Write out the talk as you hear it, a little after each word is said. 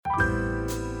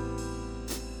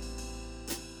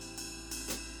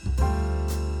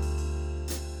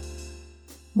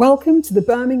Welcome to the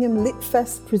Birmingham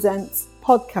Litfest Presents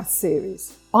podcast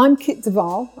series. I'm Kit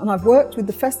Duval and I've worked with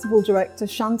the festival director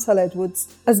Chantal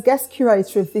Edwards as guest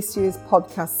curator of this year's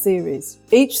podcast series.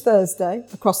 Each Thursday,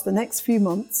 across the next few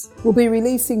months, we'll be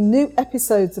releasing new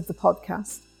episodes of the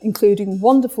podcast, including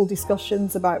wonderful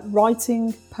discussions about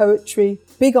writing, poetry,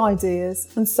 big ideas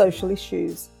and social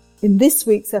issues. In this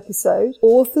week's episode,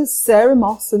 authors Sarah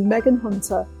Moss and Megan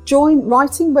Hunter join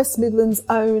Writing West Midlands'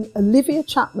 own Olivia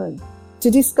Chapman to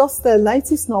discuss their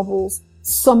latest novels,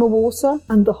 Summer Water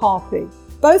and The Harpy.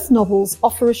 Both novels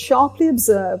offer a sharply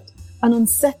observed and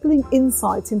unsettling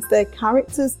insight into their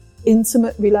characters'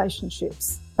 intimate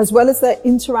relationships, as well as their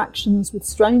interactions with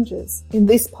strangers. In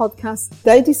this podcast,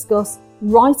 they discuss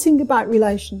writing about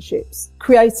relationships,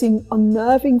 creating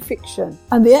unnerving fiction,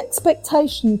 and the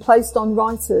expectation placed on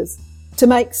writers to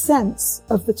make sense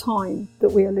of the time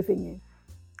that we are living in.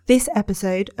 This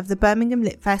episode of the Birmingham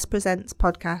Litfest Presents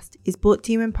podcast is brought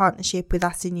to you in partnership with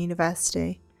Aston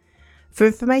University. For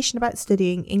information about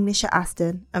studying English at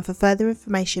Aston and for further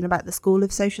information about the School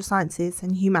of Social Sciences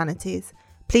and Humanities,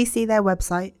 please see their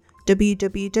website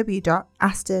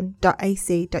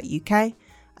www.aston.ac.uk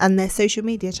and their social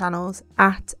media channels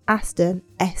at Aston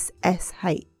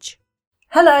SSH.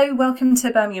 Hello, welcome to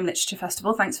Birmingham Literature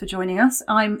Festival. Thanks for joining us.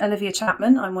 I'm Olivia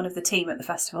Chapman. I'm one of the team at the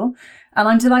festival, and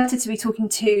I'm delighted to be talking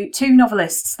to two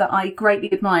novelists that I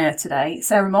greatly admire today,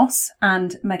 Sarah Moss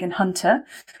and Megan Hunter.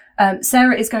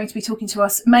 Sarah is going to be talking to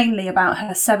us mainly about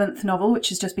her seventh novel, which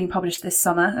has just been published this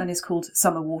summer and is called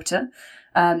Summer Water.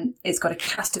 It's got a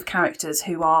cast of characters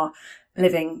who are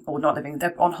living, or not living,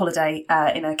 they're on holiday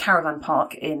in a caravan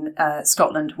park in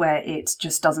Scotland where it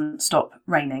just doesn't stop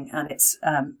raining, and it's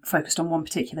focused on one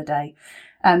particular day.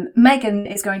 Megan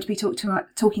is going to be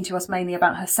talking to us mainly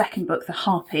about her second book, The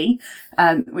Harpy,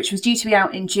 which was due to be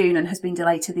out in June and has been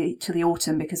delayed to the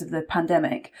autumn because of the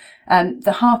pandemic.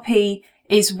 The Harpy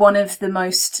is one of the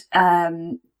most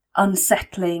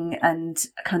unsettling and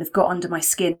kind of got under my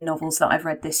skin novels that I've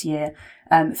read this year,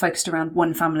 focused around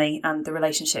one family and the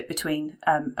relationship between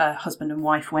a husband and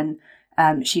wife when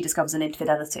she discovers an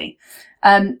infidelity.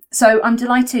 So I'm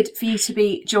delighted for you to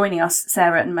be joining us,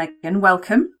 Sarah and Megan.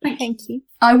 Welcome. Thank you.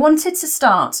 I wanted to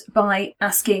start by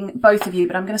asking both of you,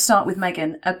 but I'm going to start with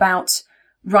Megan, about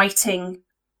writing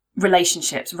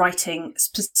relationships, writing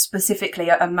specifically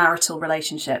a marital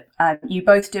relationship. You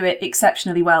both do it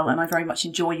exceptionally well, and I very much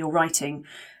enjoy your writing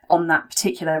on that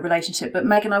particular relationship. But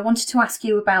Megan, I wanted to ask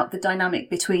you about the dynamic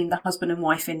between the husband and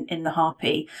wife in The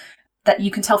Harpy, that you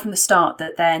can tell from the start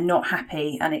that they're not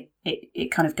happy, and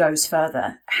it kind of goes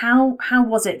further. How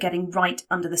was it getting right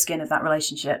under the skin of that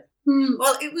relationship?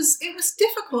 Well, it was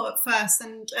difficult at first,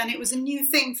 and it was a new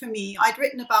thing for me. I'd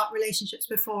written about relationships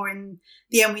before in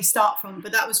The End We Start From,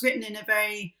 but that was written in a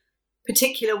very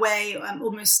particular way,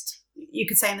 almost you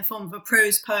could say in the form of a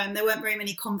prose poem. There weren't very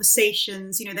many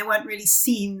conversations, there weren't really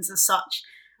scenes as such.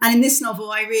 And in this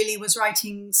novel, I really was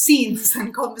writing scenes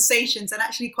and conversations, and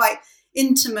actually quite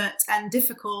intimate and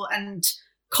difficult and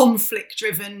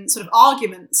conflict-driven sort of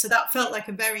arguments. So that felt like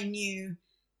a very new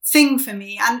thing for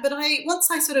me. But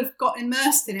once I sort of got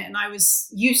immersed in it and I was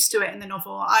used to it in the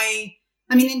novel, I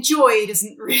mean, enjoyed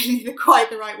isn't really quite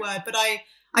the right word, but I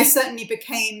certainly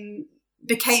became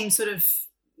sort of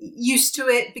used to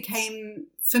it, became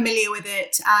familiar with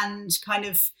it, and kind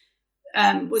of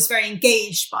was very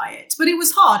engaged by it. But it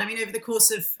was hard. I mean, over the course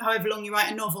of however long you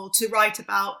write a novel, to write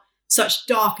about such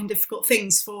dark and difficult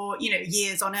things for,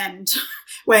 years on end,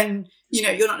 when,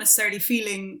 you're not necessarily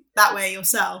feeling that way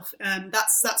yourself.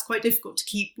 That's quite difficult to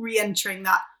keep re-entering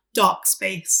that dark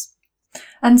space.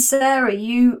 And Sarah,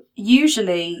 you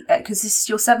usually, because this is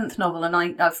your seventh novel, and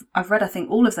I've read, I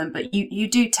think, all of them, but you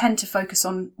do tend to focus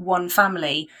on one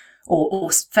family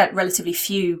or relatively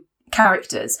few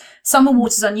characters. Summer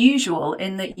Water is unusual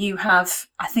in that you have,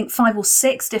 I think, 5 or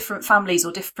 6 different families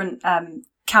or different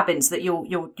cabins that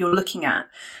you're looking at.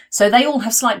 So they all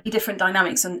have slightly different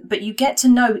dynamics, but you get to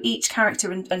know each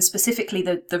character and specifically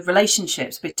the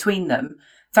relationships between them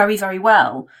very, very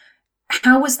well.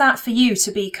 How was that for you,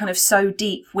 to be kind of so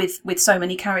deep with so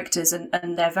many characters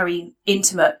and their very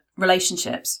intimate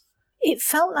relationships? It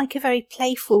felt like a very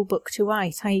playful book to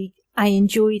write. I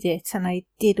enjoyed it, and I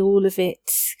did all of it.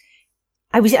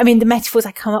 The metaphors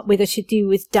I come up with are to do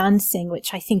with dancing,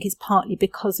 which I think is partly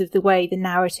because of the way the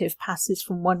narrative passes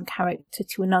from one character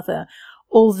to another.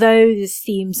 Although the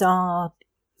themes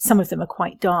some of them are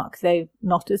quite dark, though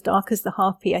not as dark as The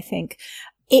Harpy, I think.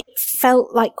 It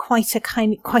felt like quite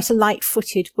a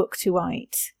light-footed book to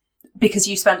write. because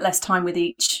you spent less time with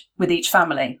each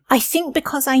family? I think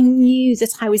because I knew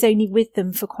that I was only with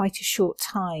them for quite a short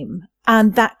time.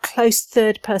 And that close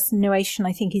third person narration,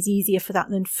 I think, is easier for that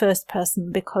than first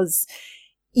person, because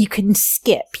you can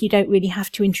skip. You don't really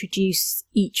have to introduce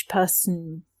each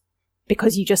person,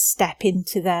 because you just step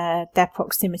into their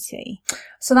proximity.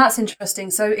 So that's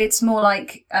interesting. So it's more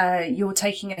like you're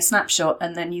taking a snapshot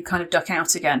and then you kind of duck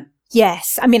out again.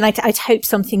 Yes. I mean, I'd hope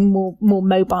something more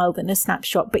mobile than a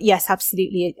snapshot. But yes,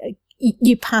 absolutely.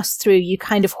 You pass through, you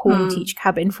kind of haunt each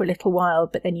cabin for a little while,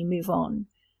 but then you move on.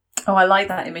 Oh, I like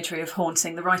that imagery of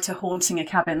haunting, the writer haunting a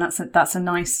cabin. That's a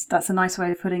nice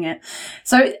way of putting it.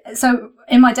 So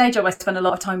in my day job, I spend a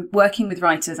lot of time working with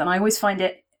writers, and I always find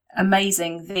it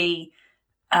amazing the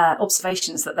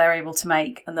observations that they're able to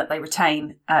make and that they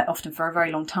retain, often for a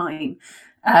very long time.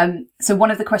 So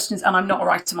one of the questions, and I'm not a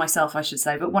writer myself, I should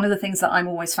say, but one of the things that I'm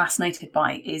always fascinated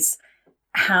by is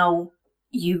how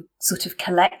you sort of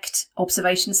collect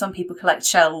observations. Some people collect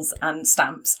shells and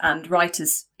stamps, and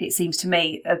writers, it seems to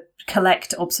me,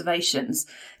 collect observations.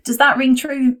 Does that ring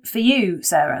true for you,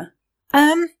 Sarah?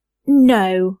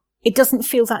 No, it doesn't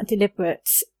feel that deliberate.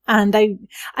 And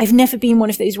I've never been one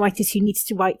of those writers who needs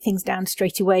to write things down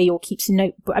straight away or keeps a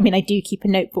notebook. I mean, I do keep a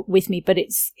notebook with me, but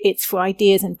it's for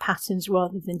ideas and patterns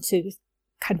rather than to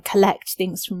kind of collect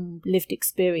things from lived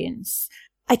experience.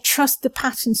 I trust the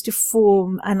patterns to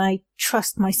form, and I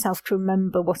trust myself to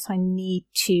remember what I need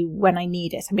to when I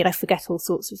need it. I mean, I forget all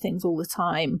sorts of things all the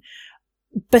time,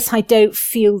 but I don't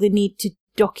feel the need to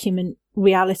document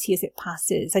reality as it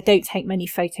passes. I don't take many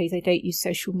photos. I don't use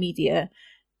social media.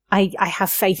 I have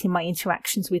faith in my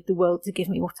interactions with the world to give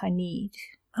me what I need.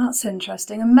 That's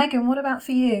interesting. And Megan, what about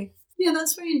for you? Yeah,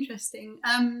 that's very interesting.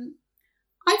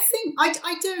 I think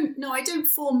I don't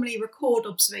formally record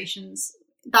observations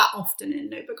that often in a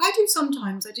notebook. I do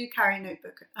sometimes. I do carry a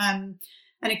notebook.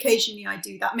 And occasionally I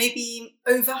do that. Maybe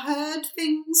overheard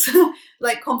things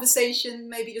like conversation,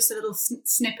 maybe just a little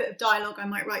snippet of dialogue I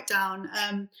might write down.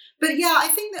 But yeah, I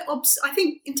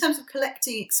think in terms of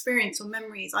collecting experience or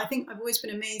memories, I think I've always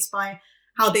been amazed by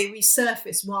how they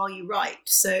resurface while you write.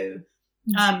 So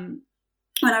when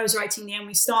I was writing The End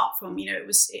We Start From,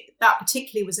 that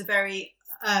particularly was a very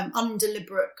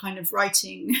undeliberate kind of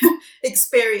writing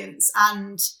experience.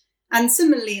 And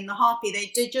similarly in The Harpy,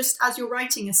 they just, as you're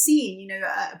writing a scene,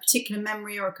 a particular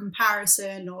memory or a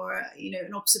comparison or,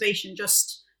 an observation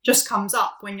just comes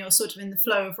up when you're sort of in the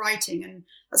flow of writing. And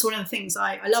that's one of the things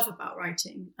I love about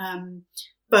writing.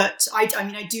 But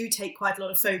I do take quite a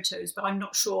lot of photos, but I'm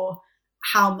not sure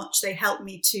how much they help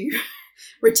me to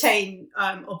retain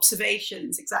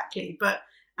observations exactly.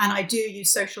 And I do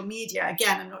use social media.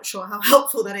 Again, I'm not sure how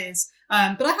helpful that is.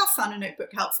 But I have found a notebook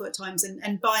helpful at times.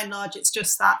 And by and large, it's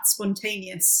just that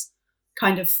spontaneous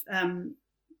kind of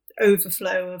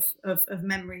overflow of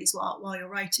memories while you're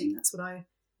writing. That's what I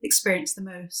experience the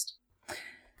most.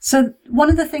 So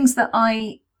one of the things that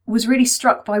I was really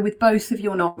struck by with both of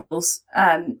your novels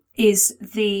is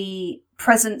the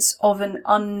presence of an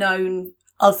unknown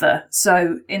other.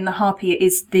 So in The Harpy, it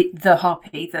is the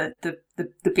Harpy,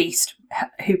 the beast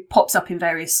who pops up in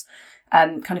various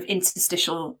kind of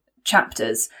interstitial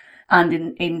chapters, and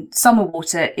in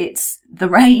Summerwater it's the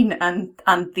rain and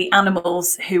the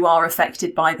animals who are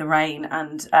affected by the rain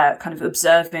and kind of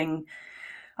observing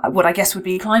what I guess would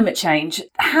be climate change.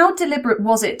 How deliberate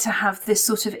was it to have this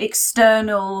sort of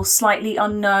external, slightly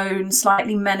unknown,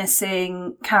 slightly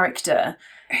menacing character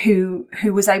who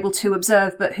was able to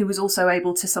observe, but who was also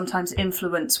able to sometimes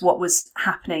influence what was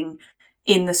happening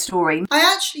in the story?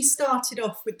 I actually started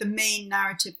off with the main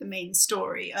narrative, the main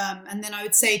story. And then I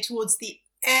would say towards the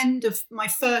end of my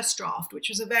first draft, which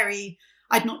was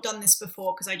I'd not done this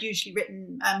before because I'd usually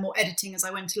written more editing as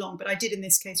I went along, but I did in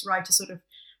this case write a sort of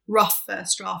rough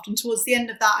first draft. And towards the end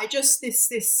of that, I just,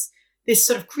 this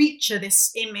sort of creature,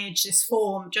 this image, this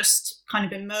form just kind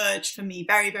of emerged for me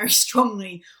very, very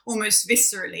strongly, almost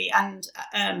viscerally. And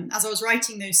as I was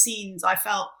writing those scenes, I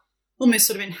felt almost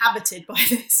sort of inhabited by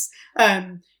this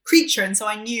creature, and so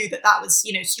I knew that was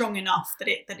strong enough that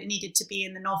it needed to be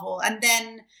in the novel. And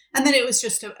then it was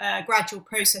just a gradual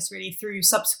process really through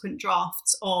subsequent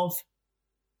drafts of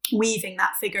weaving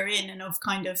that figure in and of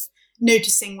kind of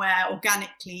noticing where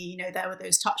organically there were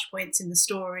those touch points in the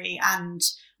story and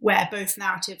where both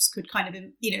narratives could kind of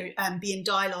be in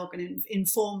dialogue and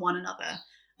inform one another.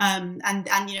 And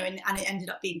it ended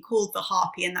up being called The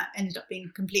Harpy, and that ended up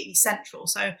being completely central.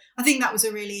 So I think that was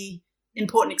a really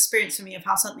important experience for me of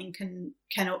how something can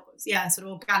sort of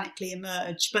organically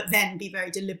emerge, but then be very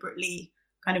deliberately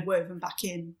kind of woven back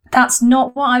in. That's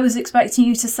not what I was expecting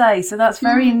you to say, so that's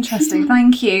very interesting.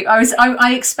 Thank you.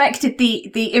 I expected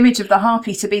the image of the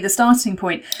harpy to be the starting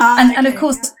point, and of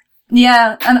course.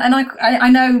 Yeah, and I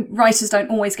know writers don't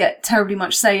always get terribly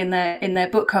much say in their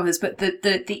book covers, but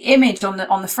the image on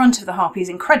the front of the harpy is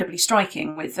incredibly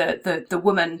striking, with the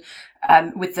woman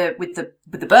with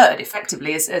the bird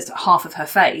effectively as half of her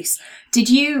face.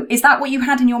 Is that what you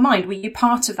had in your mind? Were you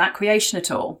part of that creation at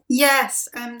all? Yes.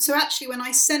 So actually, when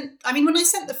I sent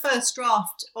the first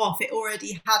draft off, it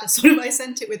already had I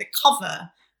sent it with a cover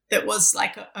that was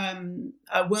like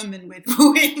a woman with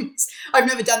wings. I've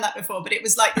never done that before, but it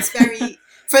was like this very,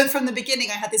 from the beginning,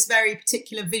 I had this very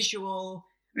particular visual.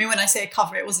 I mean, when I say a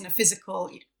cover, it wasn't a physical,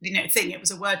 thing. It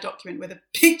was a Word document with a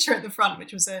picture at the front,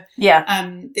 which was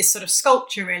this sort of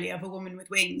sculpture really of a woman with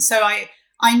wings. So I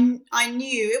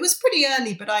knew it was pretty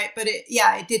early, but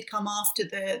it did come after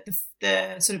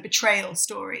the sort of betrayal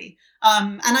story.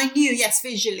 And I knew, yes,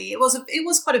 visually, it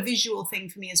was quite a visual thing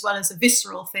for me as well as a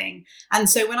visceral thing. And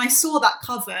so when I saw that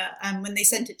cover, when they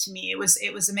sent it to me, it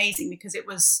was amazing, because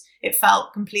it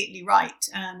felt completely right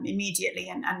immediately,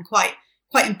 and quite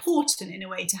important in a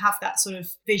way to have that sort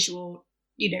of visual,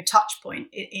 touch point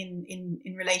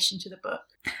in relation to the book.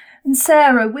 And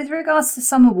Sarah, with regards to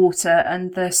Summerwater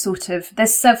and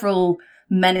there's several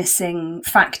menacing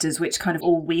factors which kind of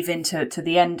all weave into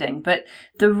the ending, but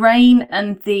the rain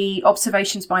and the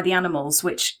observations by the animals,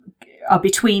 which are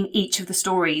between each of the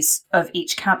stories of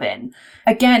each cabin.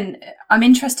 Again, I'm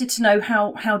interested to know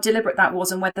how deliberate that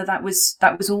was, and whether that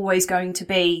was always going to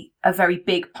be a very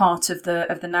big part of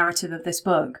the narrative of this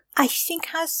book. I think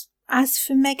as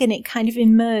for Megan, it kind of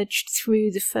emerged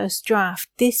through the first draft.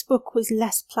 This book was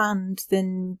less planned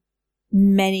than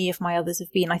many of my others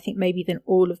have been. I think maybe than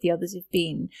all of the others have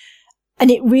been. And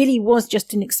it really was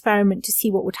just an experiment to see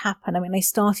what would happen. I mean, I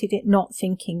started it not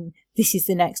thinking this is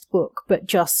the next book, but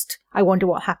just, I wonder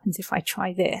what happens if I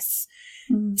try this.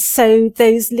 So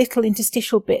those little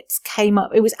interstitial bits came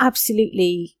up. It was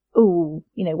absolutely,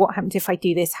 what happens if I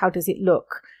do this? How does it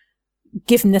look?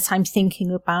 Given that I'm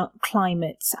thinking about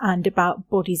climate and about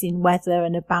bodies in weather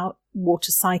and about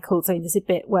water cycles. I mean, there's a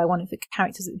bit where one of the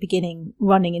characters at the beginning,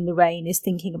 running in the rain, is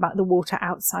thinking about the water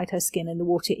outside her skin and the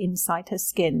water inside her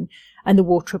skin, and the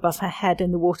water above her head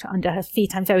and the water under her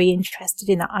feet. I'm very interested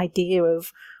in that idea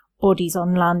of bodies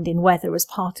on land in weather as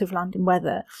part of land in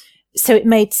weather. So it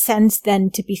made sense then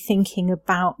to be thinking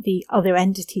about the other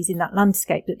entities in that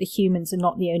landscape, that the humans are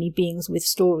not the only beings with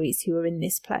stories who are in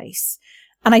this place.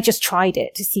 And I just tried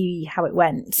it to see how it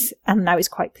went. And I was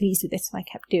quite pleased with it, and I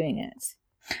kept doing it.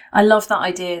 I love that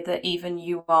idea that even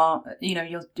you are,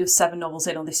 you're 7 novels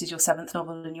in, or this is your 7th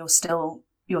novel, and you're still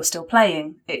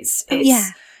playing. It's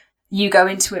you go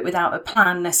into it without a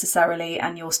plan necessarily,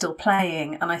 and you're still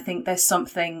playing. And I think there's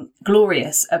something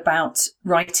glorious about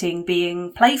writing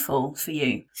being playful for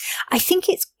you. I think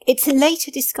it's a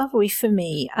later discovery for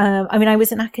me. I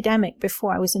was an academic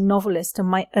before I was a novelist, and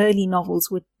my early novels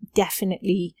were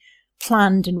definitely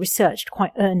planned and researched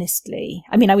quite earnestly.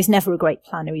 I mean, I was never a great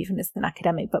planner, even as an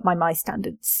academic, but by my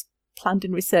standards, planned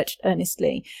and researched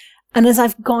earnestly. And as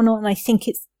I've gone on, I think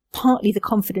it's partly the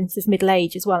confidence of middle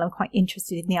age as well. I'm quite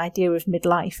interested in the idea of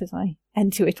midlife as I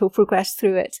enter it or progress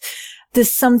through it.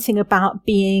 There's something about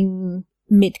being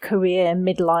mid-career,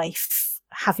 midlife,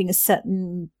 having a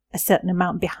certain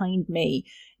amount behind me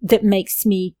that makes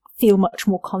me feel much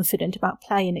more confident about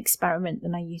play and experiment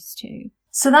than I used to.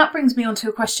 So that brings me on to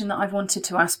a question that I've wanted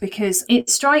to ask, because it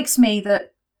strikes me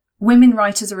that women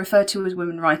writers are referred to as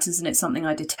women writers, and it's something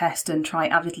I detest and try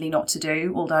avidly not to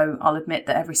do, although I'll admit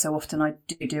that every so often I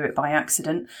do it by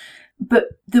accident. But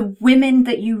the women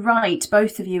that you write,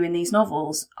 both of you in these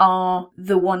novels, are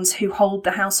the ones who hold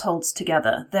the households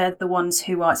together. They're the ones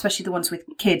who are, especially the ones with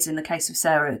kids, in the case of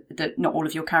Sarah, that not all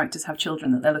of your characters have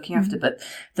children that they're looking after, but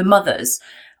the mothers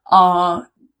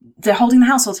they're holding the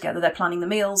household together. They're planning the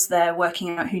meals. They're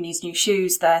working out who needs new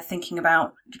shoes. They're thinking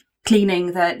about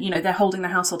cleaning. They're holding the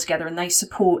household together, and they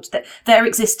support that. Their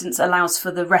existence allows for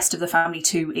the rest of the family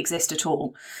to exist at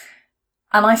all.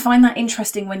 And I find that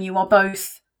interesting when you are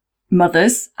both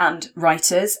mothers and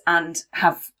writers and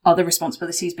have other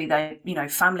responsibilities, be they,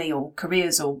 family or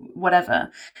careers or whatever.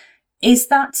 Is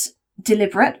that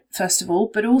deliberate, first of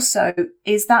all, but also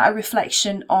is that a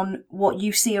reflection on what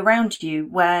you see around you,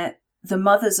 where the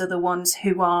mothers are the ones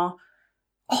who are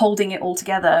holding it all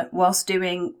together whilst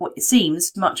doing what it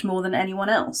seems much more than anyone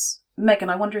else? Megan,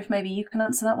 I wonder if maybe you can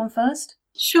answer that one first.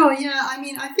 Sure, yeah. I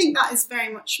mean, I think that is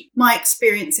very much my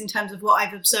experience in terms of what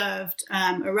I've observed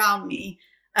around me.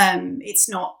 It's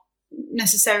not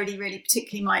necessarily really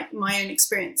particularly my own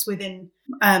experience within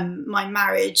my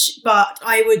marriage, but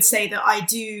I would say that I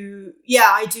do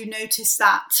notice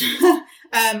that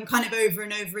kind of over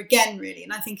and over again, really.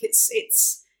 And I think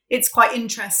it's quite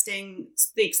interesting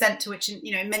the extent to which,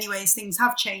 in many ways things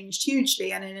have changed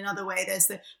hugely, and in another way there's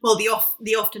the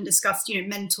often discussed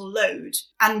mental load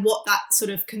and what that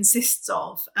sort of consists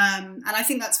of, and I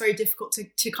think that's very difficult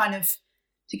to kind of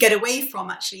to get away from,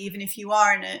 actually, even if you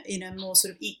are in a more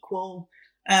sort of equal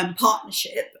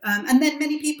partnership, and then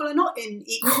many people are not in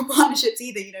equal partnerships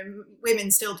either.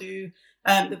 Women still do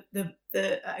a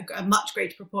much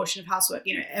greater proportion of housework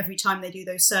every time they do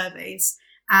those surveys,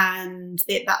 and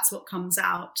that's what comes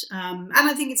out. And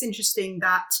I think it's interesting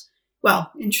that,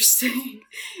 interesting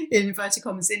in inverted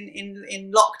commas,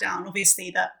 in lockdown,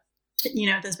 obviously, that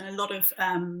there's been a lot of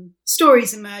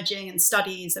stories emerging and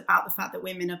studies about the fact that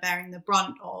women are bearing the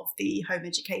brunt of the home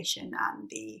education and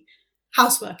the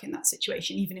housework in that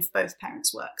situation, even if both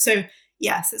parents work. So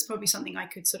yes, it's probably something I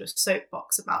could sort of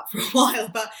soapbox about for a while.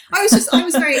 But I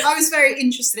was very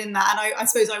interested in that, and I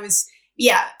suppose I was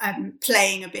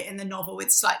playing a bit in the novel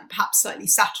with perhaps slightly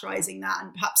satirizing that,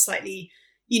 and perhaps slightly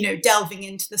delving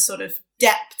into the sort of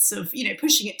depths of,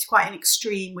 pushing it to quite an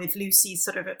extreme with Lucy's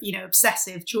sort of,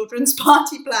 obsessive children's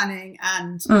party planning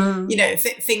and,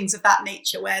 things of that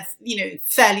nature where,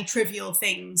 fairly trivial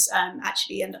things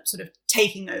actually end up sort of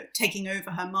taking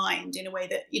over her mind in a way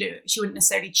that, she wouldn't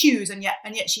necessarily choose. And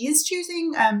yet she is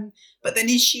choosing. But then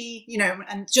is she,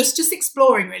 and just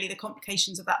exploring really the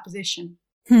complications of that position.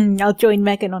 I'll join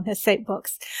Megan on her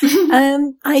soapbox.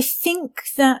 I think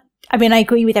that, I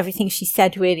agree with everything she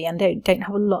said, really, and don't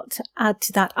have a lot to add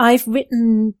to that. I've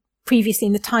written previously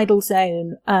in the Tidal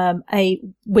Zone,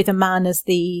 with a man as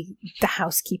the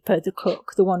housekeeper, the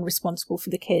cook, the one responsible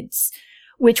for the kids,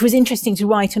 which was interesting to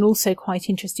write and also quite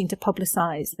interesting to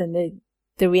publicise. And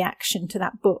the reaction to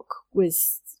that book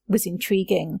was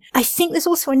intriguing. I think there's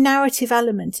also a narrative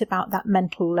element about that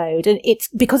mental load, and it's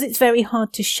because it's very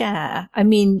hard to share.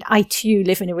 I too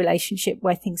live in a relationship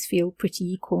where things feel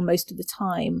pretty equal most of the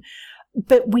time,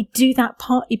 but we do that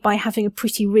partly by having a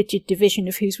pretty rigid division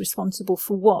of who's responsible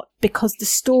for what, because the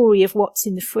story of what's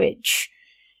in the fridge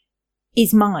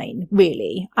is mine,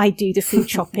 really. I do the food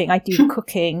shopping, I do the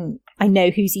cooking, I know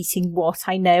who's eating what,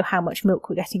 I know how much milk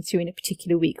we're getting through in a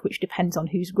particular week, which depends on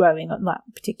who's growing on that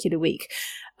particular week.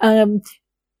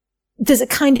 There's a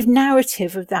kind of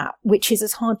narrative of that, which is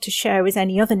as hard to share as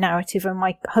any other narrative. And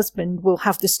my husband will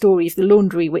have the story of the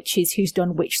laundry, which is who's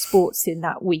done which sports in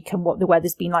that week and what the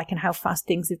weather's been like and how fast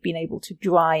things have been able to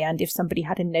dry and if somebody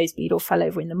had a nosebleed or fell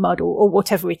over in the mud or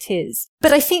whatever it is.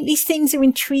 But I think these things are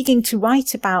intriguing to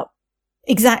write about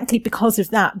exactly because of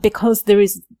that, because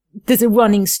there's a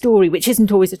running story, which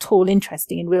isn't always at all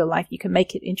interesting in real life. You can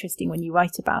make it interesting when you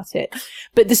write about it.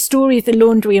 But the story of the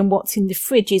laundry and what's in the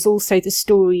fridge is also the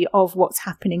story of what's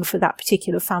happening for that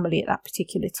particular family at that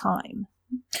particular time.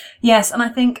 Yes, and I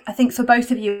think for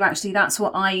both of you, actually, that's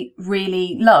what I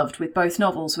really loved with both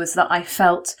novels, was that I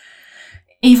felt,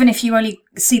 even if you only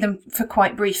see them for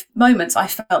quite brief moments, I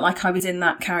felt like I was in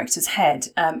that character's head.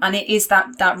 And it is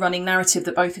that running narrative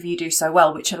that both of you do so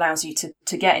well, which allows you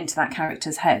to get into that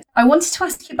character's head. I wanted to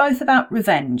ask you both about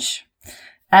revenge.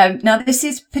 Now, this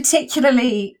is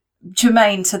particularly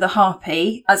germane to The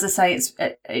Harpy. As I say,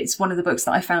 it's one of the books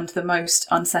that I found the most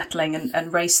unsettling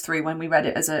and raced through when we read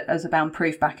it as a bound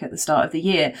proof back at the start of the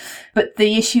year. But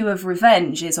the issue of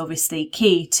revenge is obviously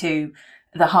key to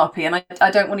The Harpy, and I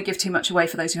don't want to give too much away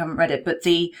for those who haven't read it, but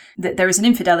there is an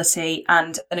infidelity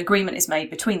and an agreement is made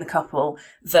between the couple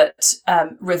that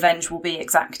revenge will be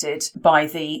exacted by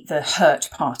the hurt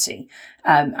party,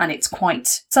 and it's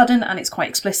quite sudden and it's quite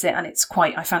explicit and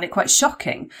I found it quite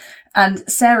shocking. And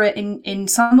Sarah, in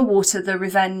Summerwater, the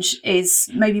revenge is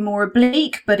maybe more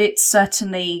oblique, but it's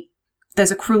certainly,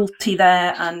 there's a cruelty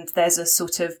there and there's a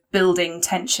sort of building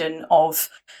tension of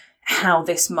how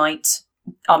this might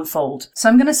unfold. So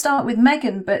I'm going to start with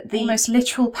Megan, but the most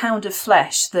literal pound of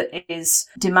flesh that is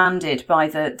demanded by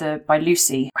by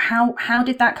Lucy, how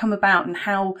did that come about, and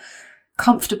how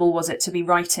comfortable was it to be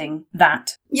writing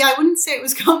that? Yeah, I wouldn't say it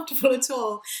was comfortable at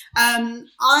all.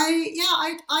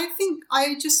 I think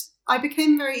I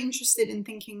became very interested in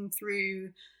thinking through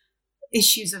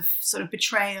issues of sort of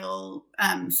betrayal,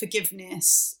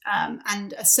 forgiveness,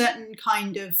 and a certain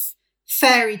kind of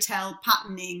fairy tale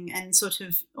patterning and sort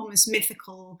of almost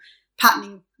mythical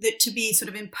patterning that to be sort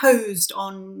of imposed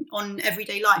on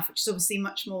everyday life, which is obviously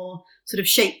much more sort of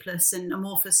shapeless and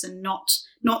amorphous and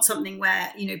not something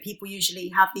where, people usually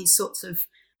have these sorts of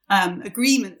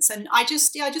agreements. And I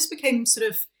just became sort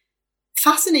of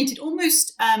fascinated,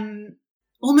 almost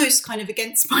almost kind of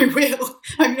against my will.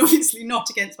 I mean, obviously not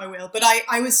against my will, but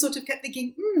I was sort of kept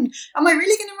thinking, am I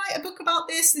really going to write a book about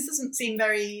this? This doesn't seem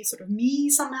very sort of me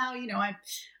somehow. You know,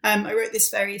 I wrote this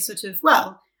very sort of,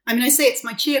 well, I mean, I say it's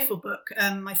my cheerful book,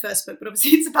 my first book, but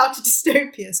obviously it's about a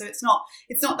dystopia, so it's not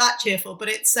that cheerful. But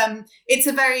it's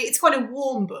quite a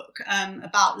warm book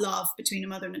about love between a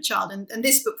mother and a child, and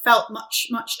this book felt much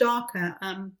darker.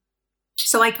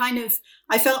 So I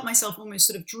felt myself almost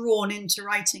sort of drawn into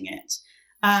writing it.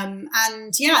 And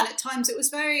at times it was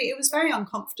very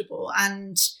uncomfortable,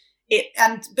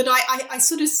 but I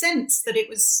sort of sensed that it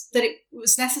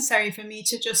was necessary for me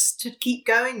to keep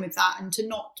going with that and to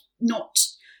not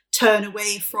turn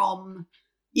away from,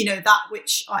 you know, that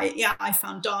which I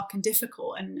found dark and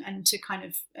difficult, and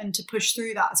to push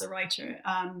through that as a writer.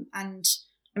 And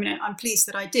I mean, I'm pleased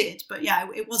that I did, but yeah,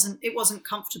 it wasn't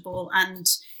comfortable, and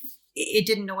it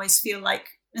didn't always feel like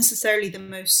necessarily the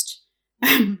most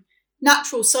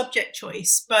natural subject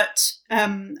choice, but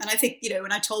and I think, you know,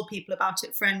 when I told people about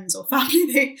it, friends or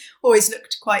family, they always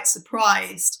looked quite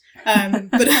surprised.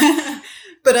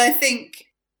 But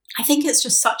I think it's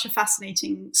just such a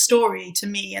fascinating story to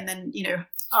me, and then, you know,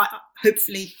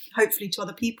 hopefully to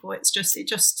other people. It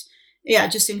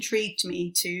just intrigued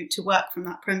me to work from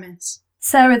that premise.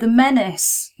 Sarah, the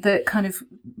menace that kind of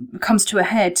comes to a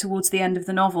head towards the end of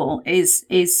the novel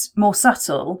is more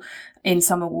subtle in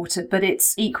Summer Water, but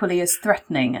it's equally as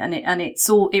threatening, and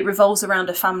it revolves around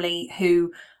a family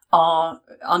who are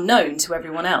unknown to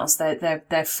everyone else.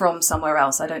 They're from somewhere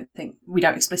else. We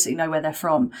don't explicitly know where they're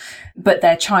from, but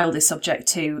their child is subject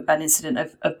to an incident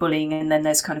of bullying, and then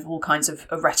there's kind of all kinds of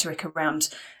rhetoric around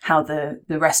how the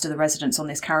rest of the residents on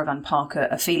this caravan park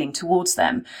are feeling towards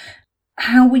them.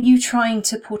 How were you trying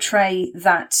to portray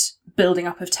that building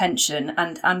up of tension,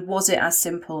 and was it as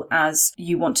simple as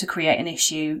you want to create an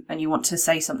issue and you want to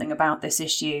say something about this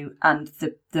issue, and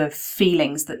the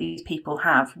feelings that these people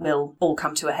have will all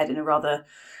come to a head in a rather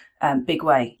big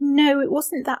way? No, it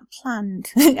wasn't that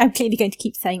planned. I'm clearly going to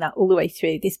keep saying that all the way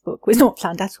through. This book was not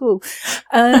planned at all.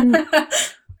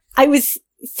 I was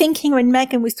thinking when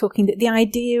Megan was talking that the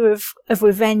idea of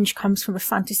revenge comes from a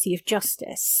fantasy of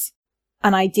justice,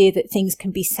 an idea that things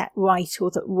can be set right, or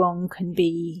that wrong can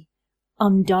be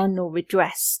undone or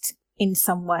redressed in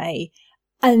some way.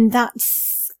 And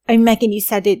and Megan, you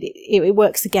said it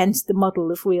works against the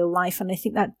model of real life. And I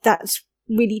think that's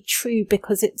really true,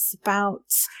 because it's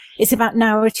about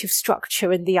narrative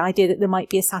structure and the idea that there might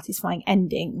be a satisfying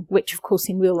ending, which of course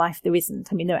in real life there isn't.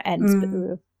 I mean, there are ends, but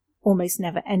there are almost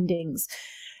never endings.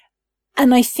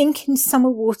 And I think in Summer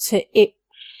Water, it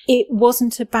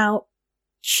wasn't about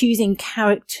choosing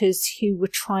characters who were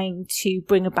trying to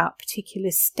bring about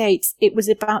particular states. It was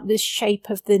about the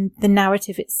shape of the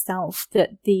narrative itself,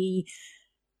 that the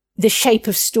shape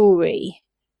of story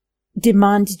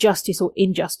demands justice or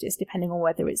injustice, depending on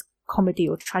whether it's comedy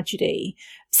or tragedy.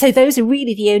 So those are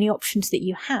really the only options that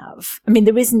you have. I mean,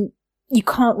 you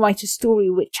can't write a story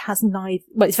which has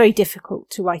it's very difficult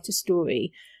to write a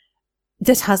story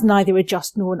that has neither a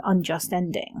just nor an unjust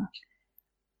ending,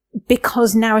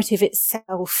 because narrative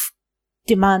itself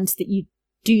demands that you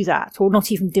do that, or not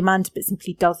even demands, but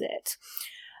simply does it.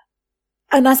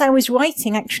 And as I was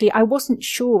writing, actually, I wasn't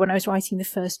sure when I was writing the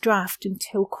first draft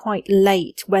until quite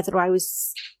late whether I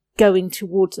was going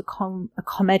towards a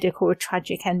comedic or a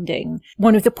tragic ending.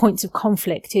 One of the points of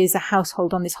conflict is a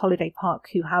household on this holiday park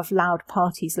who have loud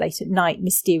parties late at night,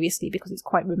 mysteriously, because it's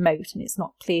quite remote and it's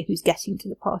not clear who's getting to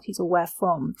the parties or where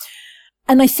from.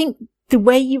 And I think the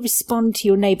way you respond to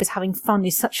your neighbours having fun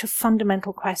is such a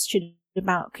fundamental question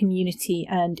about community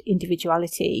and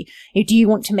individuality. Do you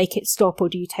want to make it stop, or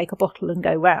do you take a bottle and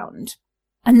go round?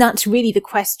 And that's really the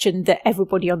question that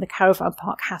everybody on the caravan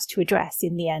park has to address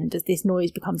in the end, as this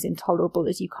noise becomes intolerable,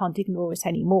 as you can't ignore it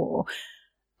anymore.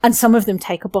 And some of them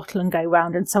take a bottle and go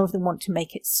round, and some of them want to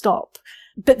make it stop.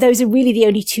 But those are really the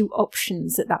only two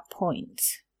options at that point.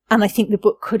 And I think the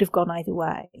book could have gone either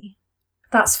way.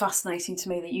 That's fascinating to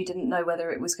me, that you didn't know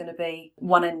whether it was going to be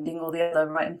one ending or the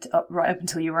other right up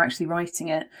until you were actually writing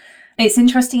it. It's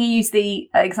interesting you use the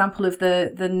example of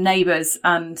the neighbours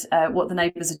and what the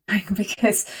neighbours are doing,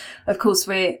 because, of course,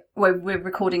 we're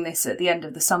recording this at the end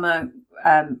of the summer.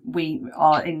 We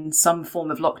are in some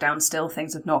form of lockdown still.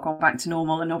 Things have not gone back to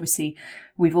normal, and obviously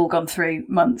we've all gone through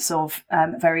months of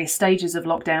various stages of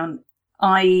lockdown.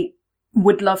 I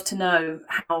would love to know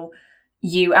how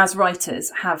you as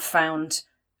writers have found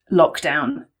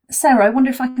lockdown. Sarah, I wonder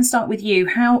if I can start with you.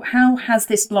 How has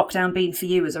this lockdown been for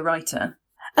you as a writer?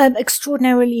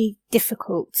 Extraordinarily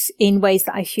difficult in ways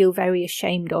that I feel very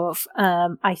ashamed of.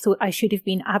 I thought I should have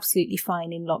been absolutely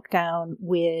fine in lockdown.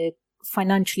 We're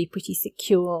financially pretty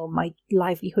secure. My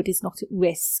livelihood is not at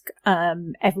risk.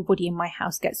 Everybody in my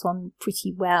house gets on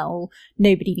pretty well.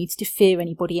 Nobody needs to fear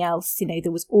anybody else. You know,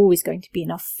 there was always going to be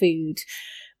enough food.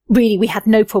 Really, we had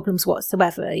no problems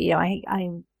whatsoever. You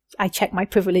know, I check my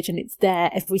privilege and it's there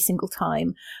every single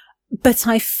time. But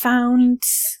I found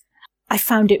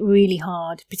it really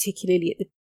hard, particularly at the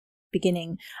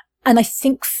beginning. And I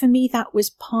think for me, that was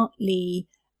partly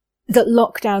that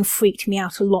lockdown freaked me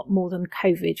out a lot more than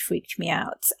COVID freaked me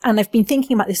out. And I've been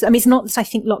thinking about this. I mean, it's not that I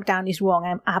think lockdown is wrong.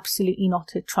 I'm absolutely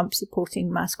not a Trump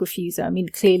supporting mask refuser. I mean,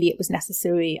 clearly it was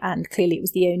necessary and clearly it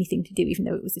was the only thing to do, even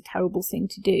though it was a terrible thing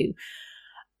to do.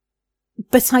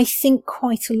 But I think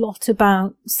quite a lot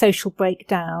about social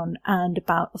breakdown and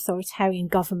about authoritarian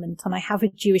government. And I have a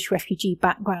Jewish refugee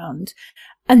background.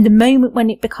 And the moment when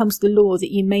it becomes the law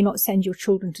that you may not send your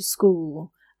children to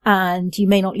school and you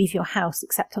may not leave your house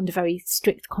except under very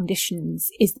strict conditions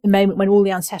is the moment when all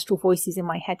the ancestral voices in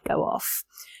my head go off.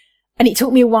 And it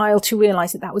took me a while to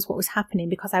realize that that was what was happening,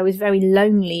 because I was very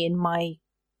lonely in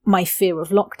my fear of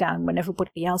lockdown when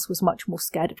everybody else was much more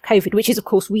scared of COVID, which is of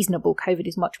course reasonable. COVID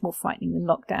is much more frightening than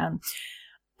lockdown.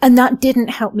 And that didn't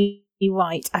help me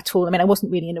write at all. I mean, I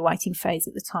wasn't really in a writing phase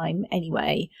at the time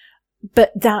anyway,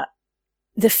 but that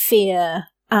the fear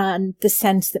and the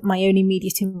sense that my own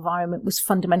immediate environment was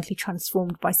fundamentally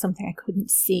transformed by something I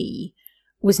couldn't see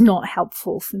was not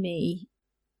helpful for me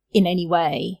in any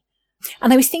way.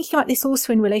 And I was thinking about this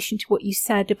also in relation to what you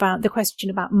said about the question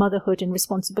about motherhood and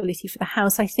responsibility for the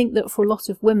house. I think that for a lot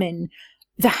of women,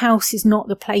 the house is not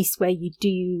the place where you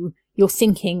do your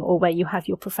thinking or where you have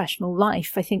your professional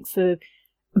life. I think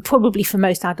probably for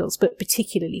most adults, but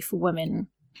particularly for women,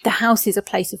 the house is a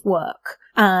place of work,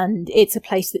 and it's a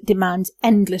place that demands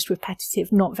endless,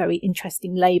 repetitive, not very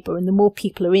interesting labour. And the more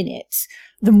people are in it,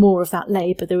 the more of that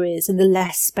labour there is, and the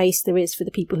less space there is for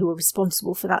the people who are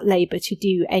responsible for that labour to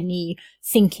do any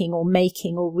thinking or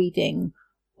making or reading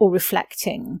or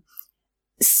reflecting.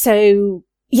 So,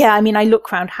 yeah, I mean, I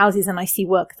look around houses and I see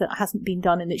work that hasn't been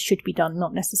done and that should be done,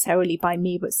 not necessarily by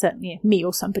me, but certainly me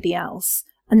or somebody else.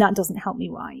 And that doesn't help me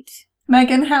write.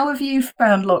 Megan, how have you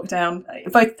found lockdown,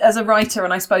 both as a writer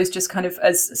and I suppose just kind of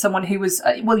as someone who was,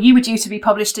 you were due to be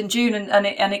published in June and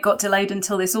it got delayed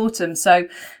until this autumn. So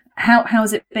how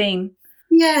has it been?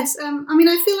 Yes, I mean,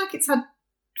 I feel like it's had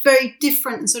very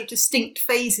different and sort of distinct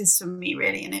phases for me,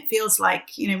 really. And it feels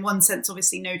like, you know, in one sense,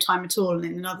 obviously no time at all. And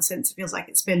in another sense, it feels like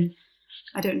it's been,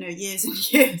 I don't know, years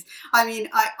and years. I mean,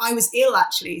 I was ill,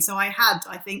 actually. So I had,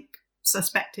 I think,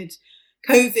 suspected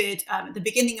COVID at the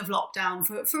beginning of lockdown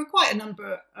for quite a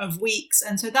number of weeks.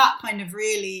 And so that kind of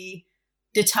really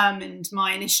determined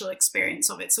my initial experience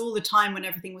of it. So all the time when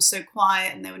everything was so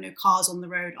quiet and there were no cars on the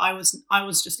road, I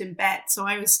was just in bed. So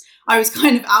I was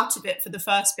kind of out of it for the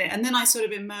first bit. And then I sort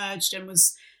of emerged and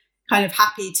was kind of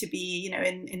happy to be, you know,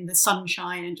 in the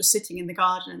sunshine and just sitting in the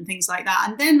garden and things like that.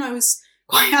 And then I was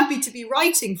quite happy to be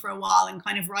writing for a while and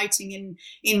kind of writing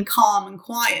in calm and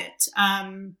quiet.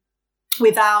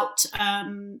 Without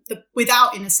in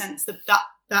a sense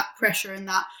that pressure and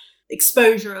that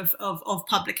exposure of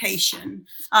publication,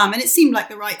 and it seemed like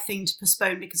the right thing to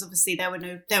postpone because obviously there were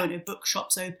no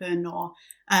bookshops open or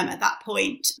at that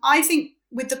point. I think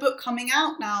with the book coming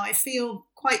out now, I feel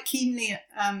quite keenly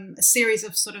a series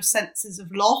of sort of senses of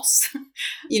loss,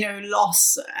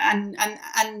 loss and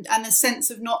a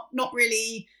sense of not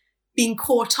really being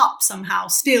caught up somehow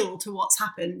still to what's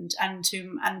happened and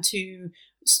to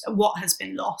what has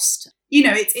been lost. You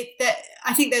know,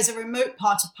 I think there's a remote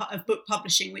part of book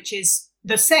publishing which is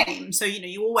the same. So, you know,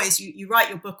 you write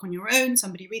your book on your own,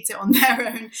 somebody reads it on their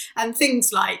own, and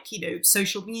things like, you know,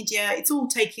 social media, it's all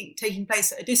taking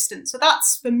place at a distance. So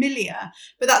that's familiar,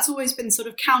 but that's always been sort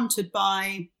of countered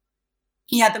by,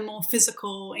 the more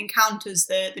physical encounters,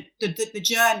 the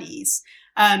journeys.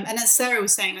 And as Sarah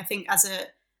was saying, I think as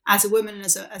a woman and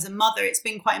as a mother, it's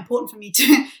been quite important for me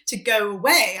to go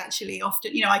away. Actually,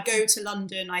 often, you know, I go to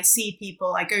London, I see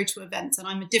people, I go to events, and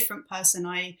I'm a different person.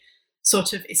 I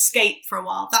sort of escape for a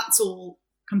while. That's all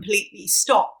completely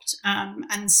stopped,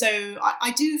 and so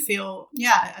I do feel,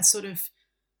 a sort of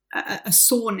a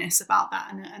soreness about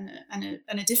that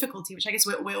and a difficulty, which I guess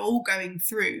we're all going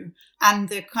through. And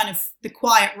the kind of the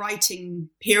quiet writing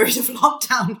period of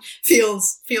lockdown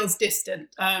feels distant,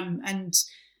 and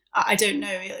I don't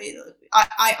know.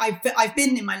 I've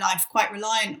been in my life quite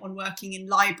reliant on working in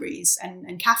libraries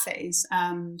and cafes,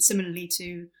 similarly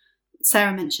to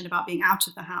Sarah mentioned about being out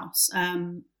of the house.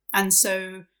 And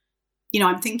so, you know,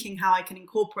 I'm thinking how I can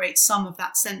incorporate some of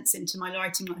that sense into my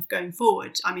writing life going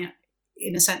forward. I mean,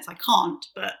 in a sense I can't,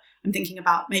 but I'm thinking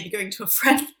about maybe going to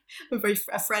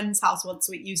a friend's house once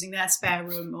a week, using their spare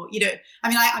room, or, I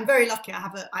mean, I'm very lucky. I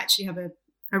actually have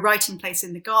a writing place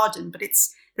in the garden, but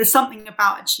there's something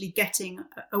about actually getting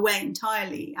away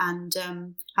entirely and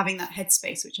having that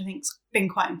headspace, which I think's been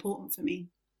quite important for me.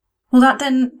 Well, that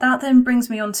then brings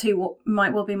me on to what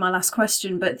might well be my last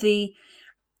question, but the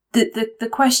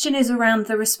question is around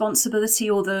the responsibility,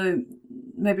 or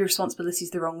maybe responsibility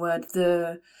is the wrong word,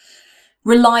 the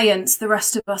reliance the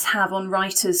rest of us have on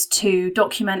writers to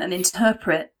document and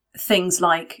interpret things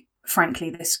like, frankly,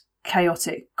 this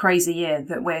chaotic, crazy year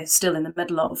that we're still in the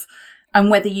middle of, and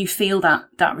whether you feel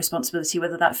that responsibility,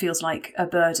 whether that feels like a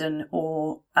burden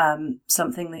or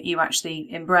something that you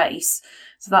actually embrace.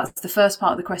 So that's the first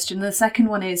part of the question. The second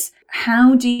one is,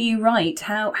 how do you write?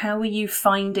 How are you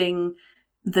finding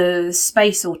the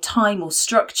space or time or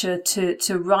structure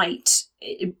to write,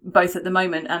 both at the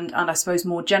moment and I suppose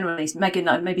more generally? Megan,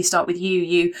 I'd maybe start with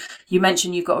you. You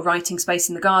mentioned you've got a writing space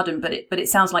in the garden, but it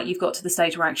sounds like you've got to the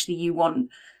stage where actually you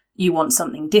want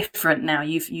something different now.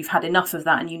 You've had enough of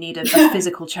that and you need a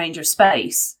physical change of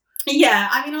space. Yeah,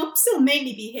 I mean, I'll still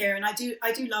mainly be here, and I do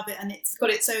love it, and it's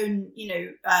got its own,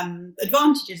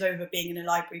 advantages over being in a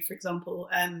library, for example.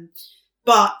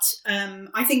 But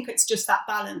I think it's just that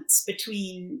balance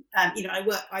between, I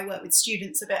work with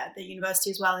students a bit at the university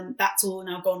as well, and that's all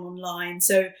now gone online.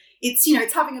 So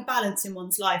it's having a balance in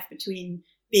one's life between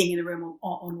being in a room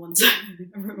on one's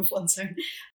own, a room of one's own,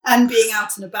 and being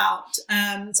out and about.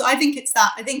 So I think it's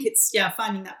that. I think it's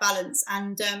finding that balance.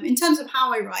 And in terms of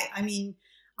how I write, I mean,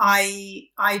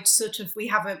 we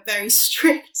have a very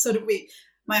strict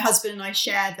my husband and I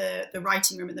share the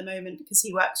writing room at the moment because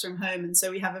he works from home. And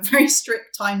so we have a very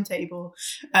strict timetable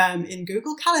in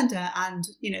Google Calendar. And,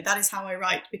 that is how I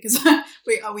write, because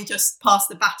we just pass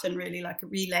the baton, really, like a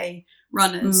relay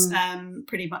runners,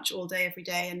 pretty much all day, every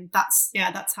day. And that's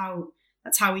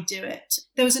how we do it.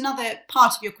 There was another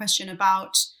part of your question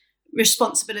about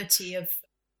responsibility of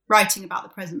writing about the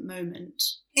present moment.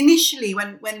 Initially,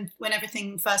 when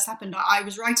everything first happened, I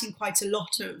was writing quite a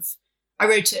lot of.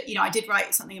 I did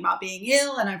write something about being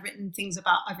ill, and I've written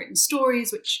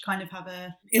stories which kind of have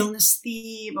a illness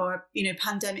theme or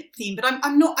pandemic theme. But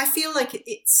I feel like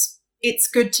it's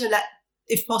good to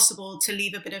if possible, to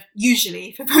leave a bit of,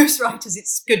 usually for most writers,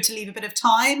 it's good to leave a bit of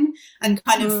time and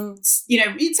kind of,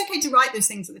 it's okay to write those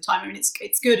things at the time. I mean,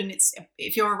 it's good. And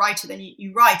if you're a writer, then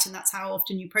you write, and that's how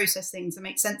often you process things and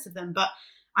make sense of them. But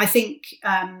I think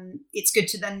it's good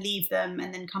to then leave them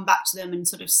and then come back to them and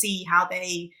sort of see how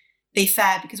they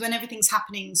fare, because when everything's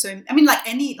happening, so I mean, like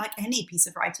any piece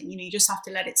of writing, you just have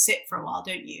to let it sit for a while,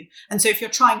 don't you? And so if you're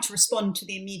trying to respond to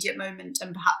the immediate moment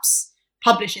and perhaps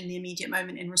publish in the immediate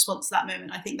moment in response to that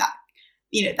moment, I think that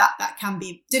that can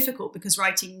be difficult, because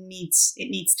writing needs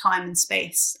time and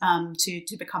space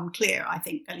to become clear. I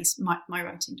think at least my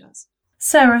writing does.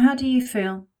 Sarah, how do you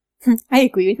feel? I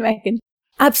agree with Megan.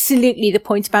 Absolutely, the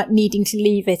point about needing to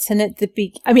leave it. And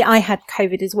I had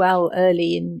COVID as well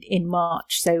early in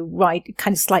March, so right,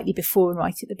 kind of slightly before and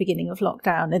right at the beginning of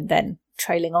lockdown, and then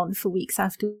trailing on for weeks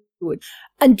afterward.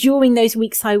 And during those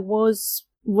weeks, I was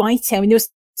writing. I mean, there was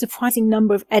a surprising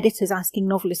number of editors asking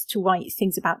novelists to write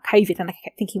things about COVID, and I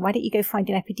kept thinking, why don't you go find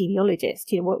an epidemiologist?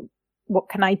 What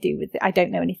can I do with it? I don't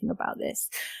know anything about this.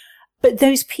 But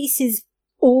those pieces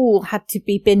all had to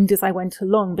be binned as I went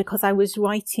along, because I was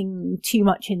writing too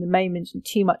much in the moment and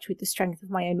too much with the strength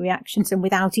of my own reactions, and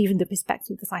without even the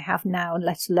perspective that I have now, and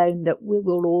let alone that we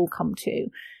will all come to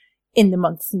in the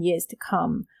months and years to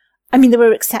come. I mean, there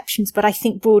are exceptions, but I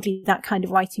think broadly that kind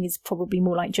of writing is probably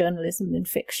more like journalism than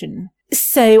fiction.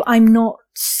 So I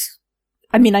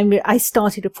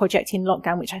started a project in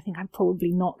lockdown, which I think I'm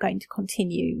probably not going to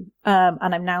continue.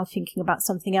 And I'm now thinking about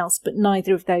something else, but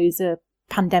neither of those are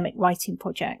pandemic writing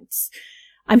projects.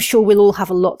 I'm sure we'll all have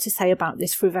a lot to say about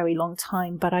this for a very long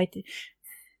time, but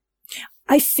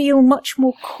I feel much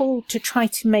more called to try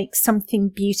to make something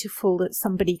beautiful that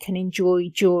somebody can enjoy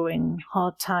during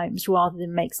hard times, rather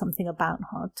than make something about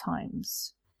hard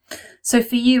times. So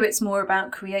for you, it's more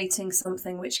about creating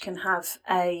something which can have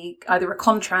either a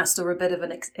contrast or a bit of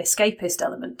an escapist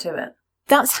element to it.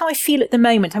 That's how I feel at the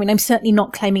moment. I mean, I'm certainly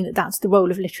not claiming that that's the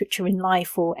role of literature in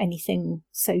life or anything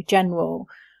so general.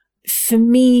 For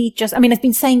me, I've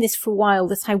been saying this for a while,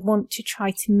 that I want to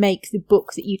try to make the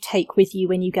book that you take with you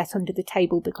when you get under the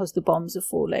table because the bombs are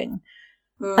falling.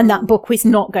 And that book is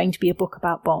not going to be a book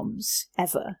about bombs,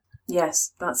 ever.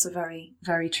 Yes, that's a very,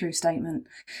 very true statement.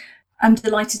 I'm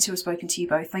delighted to have spoken to you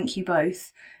both. Thank you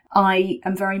both. I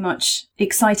am very much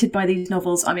excited by these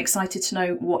novels. I'm excited to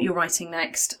know what you're writing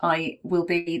next. I will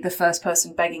be the first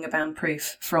person begging a bound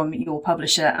proof from your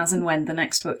publisher as and when the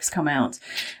next books come out.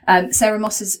 Sarah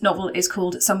Moss's novel is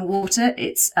called Summer Water.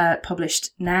 It's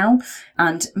published now.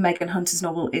 And Megan Hunter's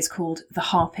novel is called The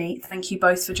Harpy. Thank you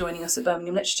both for joining us at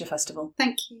Birmingham Literature Festival.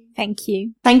 Thank you. Thank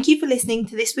you. Thank you for listening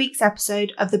to this week's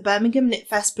episode of the Birmingham Lit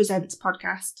Fest Presents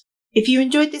podcast. If you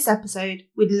enjoyed this episode,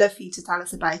 we'd love for you to tell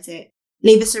us about it.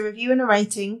 Leave us a review and a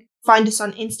rating, find us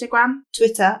on Instagram,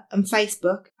 Twitter and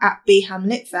Facebook at BHAM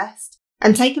Lit Fest,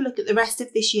 and take a look at the rest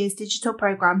of this year's digital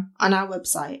programme on our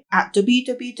website at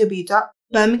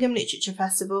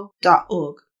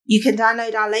www.birminghamliteraturefestival.org. You can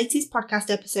download our latest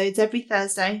podcast episodes every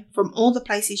Thursday from all the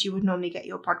places you would normally get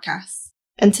your podcasts.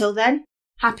 Until then,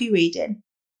 happy reading.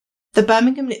 The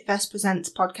Birmingham Lit Fest Presents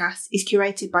podcast is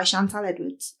curated by Chantal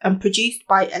Edwards and produced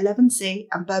by 11C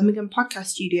and Birmingham Podcast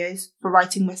Studios for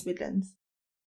Writing West Midlands.